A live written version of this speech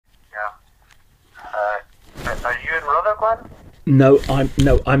Rutherglen? No,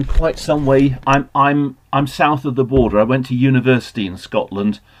 I'm quite some way. I'm south of the border. I went to university in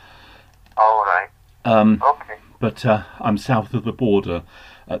Scotland, All right. um, Okay. but I'm south of the border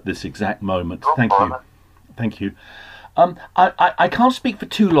at this exact moment. No Thank you, bother. thank you. I can't speak for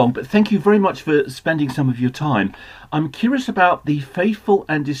too long, but thank you very much for spending some of your time. I'm curious about the faithful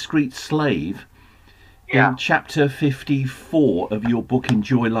and discreet slave Yeah. in chapter 54 of your book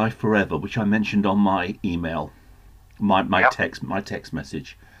Enjoy Life Forever, which I mentioned on my email, my Yep. text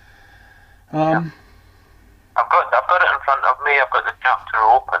message. Yeah. I've got it in front of me. I've got the chapter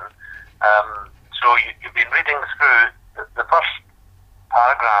open. So you've been reading through the first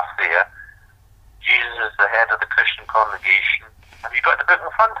paragraph there. Jesus is the head of the Christian congregation. Have you got the book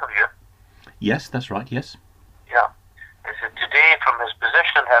in front of you? Yes, that's right. Yes. Yeah. It says, today, from his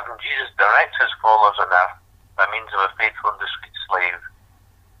position in heaven, Jesus directs his followers on earth by means of a faithful and discreet slave.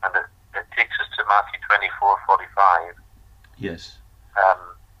 And it takes us to Matthew 24:45. Yes.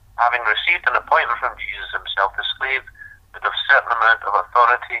 Having received an appointment from Jesus himself, the slave would have a certain amount of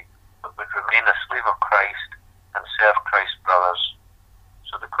authority, but would remain a slave of Christ and serve Christ's brothers.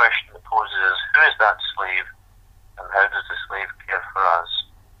 So the question it poses is, who is that slave, and how does the slave care for us?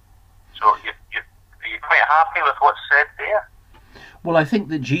 So are you quite happy with what's said there? Well, I think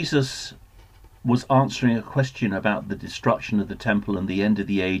that Jesus was answering a question about the destruction of the temple and the end of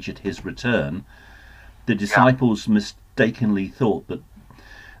the age at his return. The disciples mistakenly thought that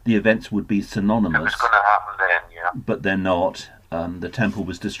the events would be It was synonymous, going to happen then, yeah. but they're not. The temple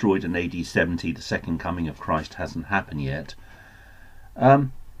was destroyed in AD 70. The second coming of Christ hasn't happened yet.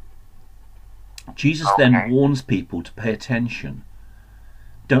 Jesus then Okay. warns people to pay attention.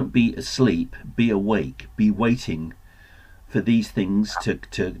 Don't be asleep, be awake, be waiting for these things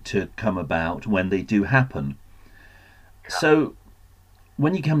to come about when they do happen. So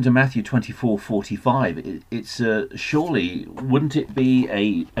when you come to Matthew 24:45, it's surely, wouldn't it be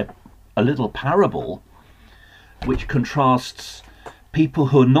a little parable which contrasts people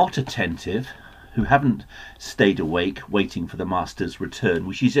who are not attentive, who haven't stayed awake waiting for the master's return,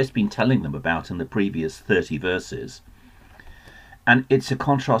 which he's just been telling them about in the previous 30 verses. And it's a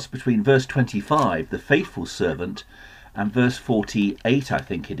contrast between verse 25, the faithful servant, and verse 48, I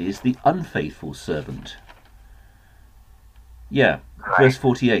think it is, the unfaithful servant. Yeah, verse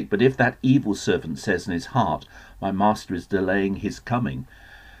 48, but if that evil servant says in his heart, my master is delaying his coming.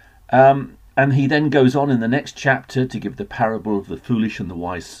 And he then goes on in the next chapter to give the parable of the foolish and the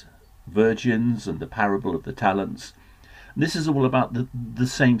wise virgins and the parable of the talents. And this is all about the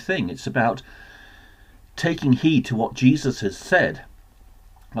same thing. It's about taking heed to what Jesus has said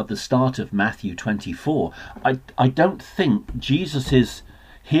at the start of Matthew 24. I don't think Jesus's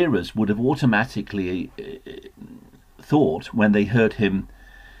hearers would have automatically thought, when they heard him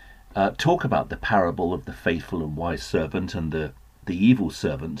talk about the parable of the faithful and wise servant and the evil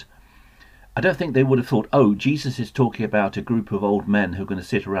servant, I don't think they would have thought, oh, Jesus is talking about a group of old men who are going to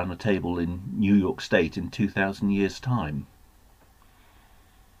sit around a table in New York State in 2,000 years' time.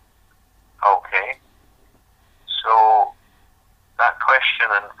 Okay. So that question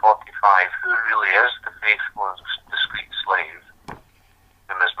in 45, who really is the faithful and discreet slave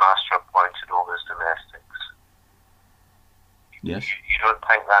whom his master appointed over his domestics? Yes. You don't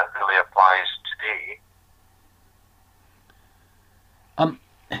think that really applies today?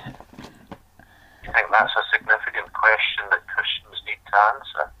 You think that's a significant question that Christians need to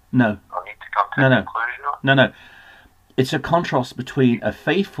answer? No. Or need to come to a conclusion on? No. It's a contrast between a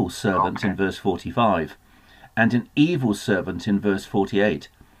faithful servant in verse 45 and an evil servant in verse 48.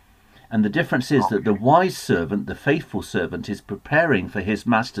 And the difference is that the wise servant, the faithful servant, is preparing for his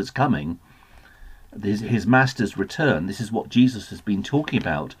master's coming, his master's return. This is what Jesus has been talking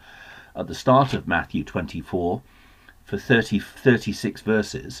about at the start of Matthew 24 for 36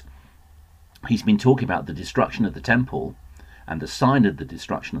 verses. He's been talking about the destruction of the temple and the sign of the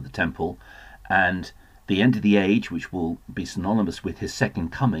destruction of the temple and the end of the age, which will be synonymous with his second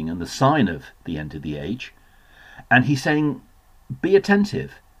coming, and the sign of the end of the age. And he's saying, be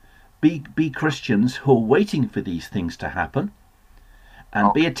attentive, be Christians who are waiting for these things to happen,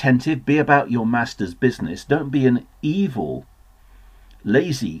 and be attentive, be about your master's business. Don't be an evil,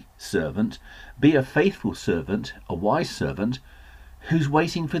 lazy servant. Be a faithful servant, a wise servant, who's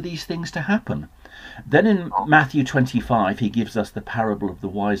waiting for these things to happen. Then in Matthew 25, he gives us the parable of the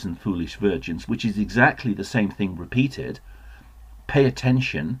wise and foolish virgins, which is exactly the same thing repeated. Pay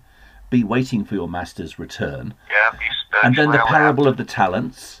attention, be waiting for your master's return. Yeah, be spiritual. And then the parable of the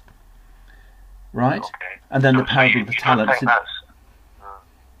talents, right? Okay. And then So the parable you of the don't talents. think that's,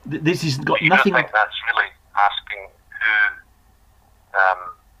 This has got you nothing. don't think that's really asking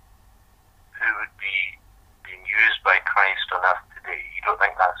who would be being used by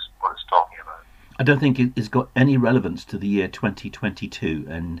that's what it's talking about. I don't think it's got any relevance to the year 2022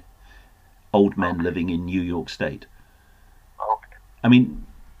 and old men living in New York State. Okay. I mean...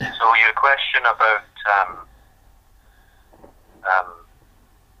 So your question about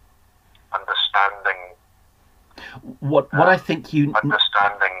understanding... What I think you...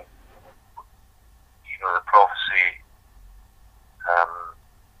 Understanding, the prophecy,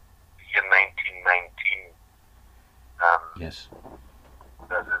 year 1919. Yes.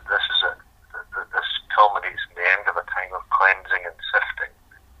 This is this culminates in the end of a time of cleansing and sifting,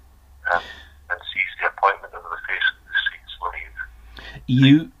 and sees the appointment of the face of the street slave.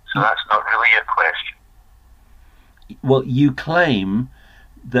 So that's not really a question. Well, you claim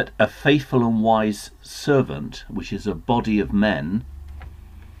that a faithful and wise servant, which is a body of men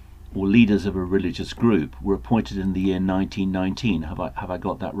or leaders of a religious group, were appointed in the year 1919. Have I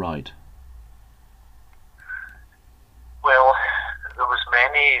got that right? Well, there was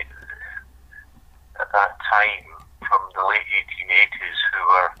many at that time from the late 1880s who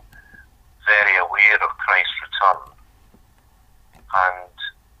were very aware of Christ's return, and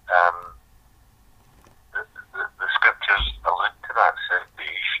the scriptures allude to that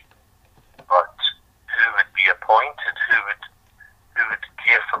salvation. But who would be appointed? Who would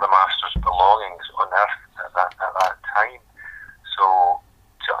care for the master's belongings on earth at that time? So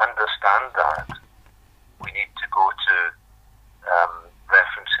to understand that, we need to go to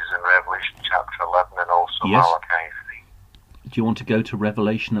references in Revelation chapter 11 and also Malachi 3. Do you want to go to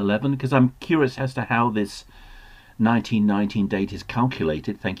Revelation 11? Because I'm curious as to how this 1919 date is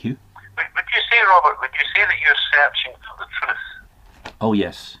calculated. Thank you. Would you say, Robert, that you're searching for the truth? Oh,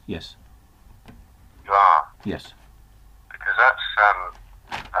 yes. Yes. You are? Yes. Because that's,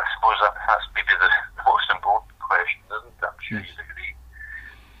 I suppose that's maybe the most important question, isn't it? I'm sure you'd agree.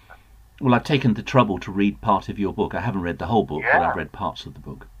 Well, I've taken the trouble to read part of your book. I haven't read the whole book, but I've read parts of the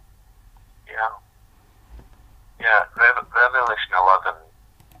book. Yeah, Revelation 11,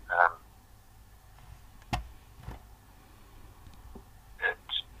 it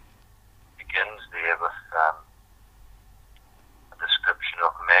begins there with a description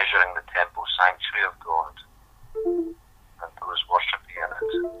of measuring the temple sanctuary of God and those worshipping in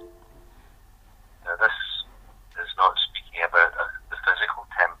it. Now this is not speaking about the physical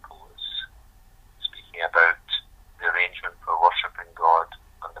temple, it's speaking about the arrangement for worshipping God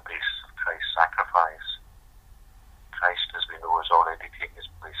on the basis of Christ's sacrifice. Christ, as we know, has already taken his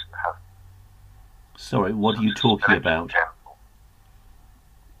place in heaven. Sorry, what are you talking about? Temple.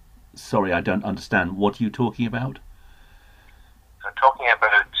 Sorry, I don't understand. What are you talking about? I'm talking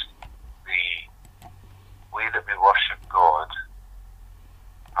about the way that we worship God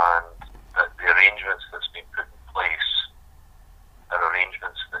and that the arrangements that's been put in place are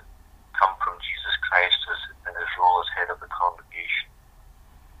arrangements that come from Jesus Christ in his role as head of the congregation.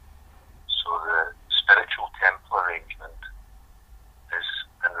 So the spiritual temple arrangement is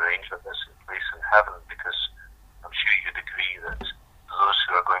an arrangement that's in place in heaven, because I'm sure you'd agree that those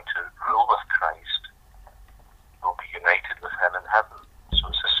who are going to rule with Christ will be united with him in heaven. So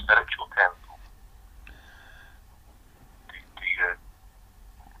it's a spiritual temple. Do your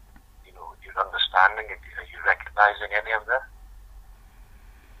understanding, are you recognizing any of this?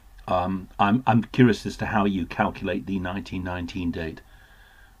 I'm curious as to how you calculate the 1919 date.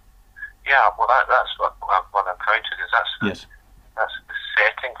 Yeah, well, that's what I'm trying to do. Yes. That's the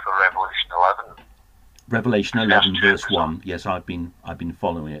setting for Revelation 11. Revelation 11, verse 1. Yes, I've been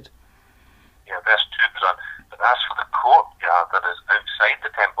following it. Yeah, verse 2 goes on. But as for the courtyard that is outside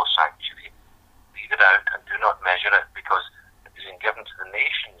the temple sanctuary, leave it out and do not measure it, because it is given to the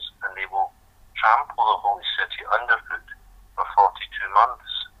nations, and they will trample the holy city underfoot for 42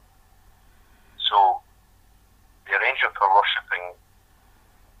 months. So the arrangement for worshipping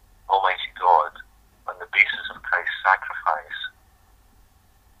Almighty God on the basis of Christ's sacrifice,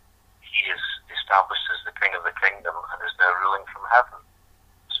 he is established as the King of the kingdom and is now ruling from heaven.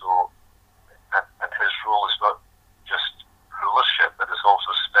 So, and his role is not just rulership, but is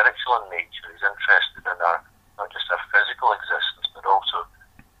also spiritual in nature. He's interested in not just our physical existence, but also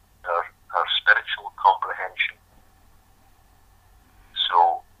our spiritual comprehension.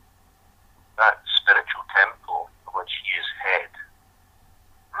 So, that spiritual temple of which he is head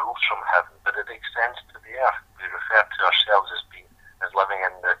rules from heaven, but it extends to the earth. We refer to ourselves as living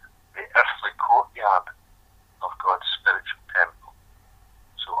in the earthly courtyard of God's spiritual temple.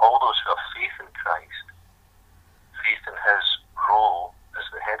 So all those who have faith in Christ, faith in his role as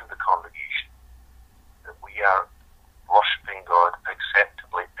the head of the congregation, that we are worshipping God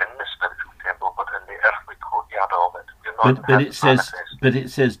acceptably in the spiritual temple, but in the earthly courtyard of it. But it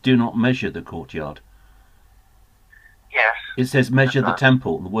says, do not measure the courtyard. Yes, It says measure the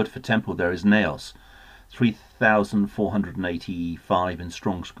temple. The word for temple there is naos, 3,485 in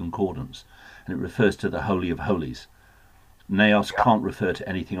Strong's Concordance, and it refers to the Holy of Holies. Naos can't refer to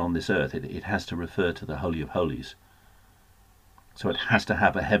anything on this earth. It has to refer to the Holy of Holies. So it has to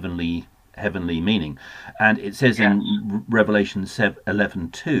have a heavenly meaning. And it says in Revelation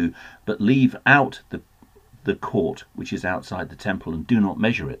 11:2, but leave out the court which is outside the temple and do not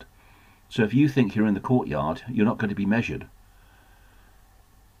measure it. So if you think you're in the courtyard, you're not going to be measured.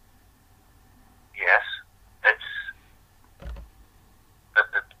 Yes, it's the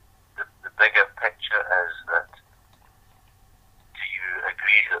bigger picture is that, do you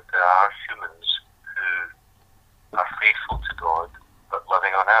agree that there are humans who are faithful to God but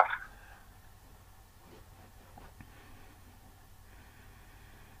living on earth?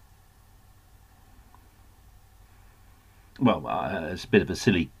 Well, it's a bit of a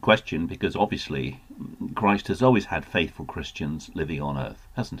silly question, because obviously Christ has always had faithful Christians living on earth,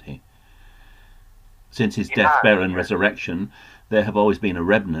 hasn't he? Since his death, burial and resurrection, there have always been a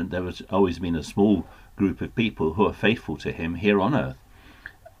remnant. There has always been a small group of people who are faithful to him here on earth.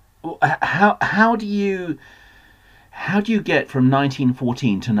 How do you get from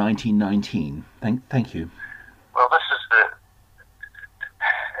 1914 to 1919? Thank you. Well, this is in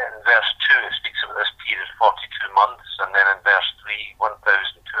verse 2 it speaks about this period, 42 months, and then in verse 3,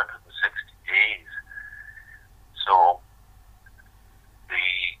 1,260 days. So the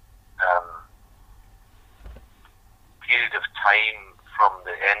period of time from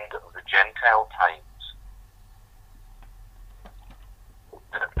the end of the Gentile times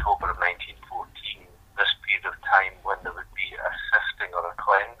in October of 1914, this period of time when there would be a sifting or a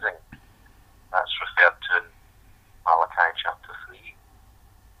cleansing, that's referred to in Malachi chapter 3.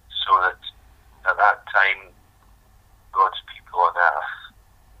 So that at that time, God's people on earth,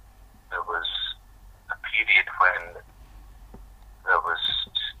 there was a period when there was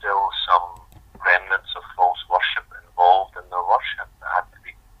still some remnants of false worship involved in their worship that had to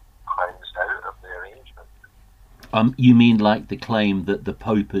be cleansed out of the arrangement. You mean like the claim that the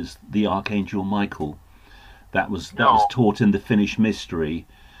Pope is the Archangel Michael? That was taught in the Finnish Mystery.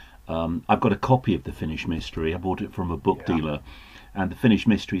 I've got a copy of the Finnish Mystery. I bought it from a book dealer, and the Finnish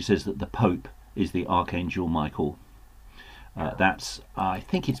Mystery says that the Pope is the Archangel Michael. That's, I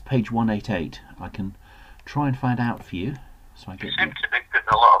think it's page 188. I can try and find out for you. So I get. You seem to be putting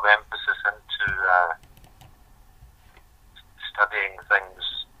a lot of emphasis into studying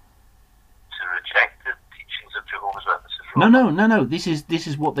things to reject the teachings of Jehovah's Witnesses. No. This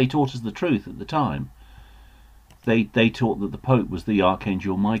is what they taught as the truth at the time. They taught that the Pope was the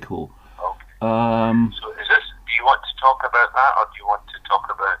Archangel Michael. Okay. So is this? Do you want to talk about that, or do you want to talk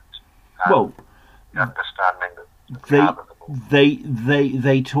about the understanding that we have at the moment?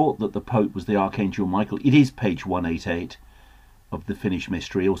 They taught that the Pope was the Archangel Michael. It is page 188 of the Finnish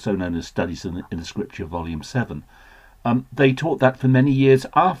Mystery, also known as Studies in the Scripture, Volume 7. They taught that for many years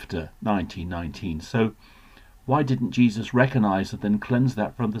after 1919. So why didn't Jesus recognise and then cleanse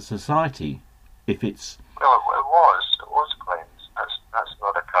that from the society? If it's well, it was cleansed. That's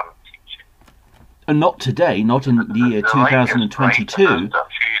not a current teaching. And not today, not in the year 2022. I'm sure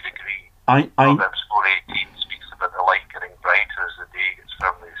you'd agree. Proverbs 4:18 speaks about the light getting brighter as the day gets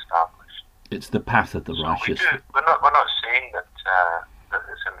firmly established. It's the path of the righteous. We're not saying that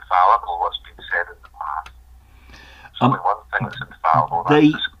it's infallible what's been said in the past. There's only one thing that's infallible,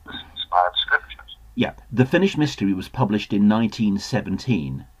 that's the inspired scriptures. Yeah, the Finnish Mystery was published in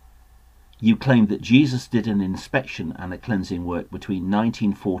 1917. You claim that Jesus did an inspection and a cleansing work between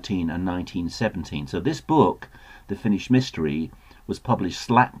 1914 and 1917. So this book, The Finnish Mystery, was published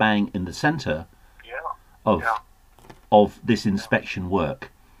slap bang in the centre of this inspection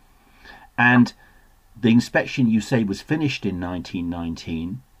work. And the inspection, you say, was finished in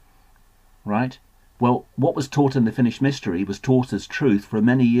 1919, right? Well, what was taught in the Finnish Mystery was taught as truth for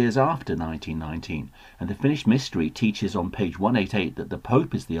many years after 1919. And the Finnish Mystery teaches on page 188 that the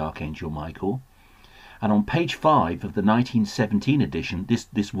Pope is the Archangel Michael. And on page 5 of the 1917 edition,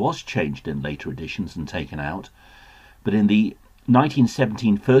 this was changed in later editions and taken out. But in the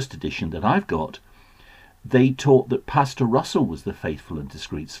 1917 first edition that I've got, they taught that Pastor Russell was the faithful and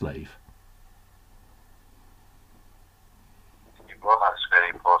discreet slave. Well, that's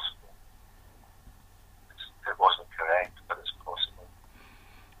very possible. It wasn't correct, but it's possible.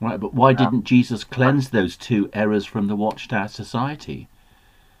 Right, but why didn't Jesus cleanse those two errors from the Watchtower Society?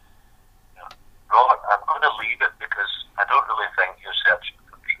 Well, I'm going to leave it because I don't really think you're searching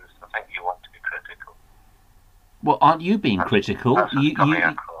for truth. I think you want to be critical. Well, aren't you being critical?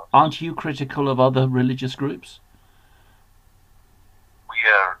 Aren't you critical of other religious groups?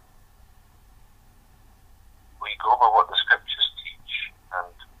 We go by what the scripture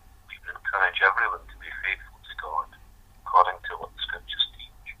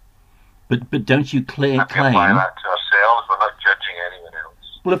But don't you We apply claim? that to ourselves. We're not judging anyone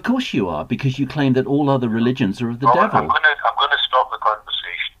else. Well, of course you are, because you claim that all other religions are of the Well, devil. I'm going to stop the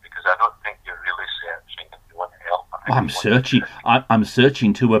conversation because I don't think you're really searching if you want help. Well, I'm searching. I'm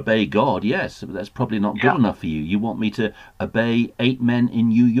searching to obey God. Yes, but that's probably not good enough for you. You want me to obey 8 men in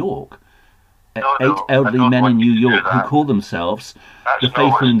New York, No, 8 elderly men in New York who that. call themselves That's the not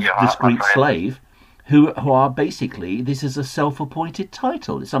faithful what's in and your heart, my discreet friend. slave, who are basically, this is a self-appointed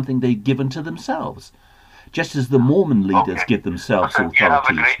title. It's something they've given to themselves, just as the Mormon leaders Okay. give themselves Listen, you have a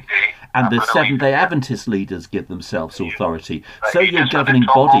authorities. great day. And I'm the gonna leave Seventh-day it there. Adventist leaders give themselves authority. Right, So you your just gonna governing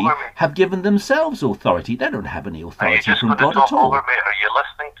talk body over me? have given themselves authority. They don't have any Are you authority just from going to God talk at all. over me? Are you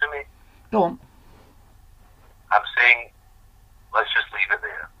listening to me? Go on. I'm saying, let's just leave it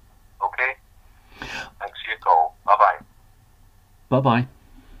there. Okay? Thanks for your call. Bye-bye. Bye-bye.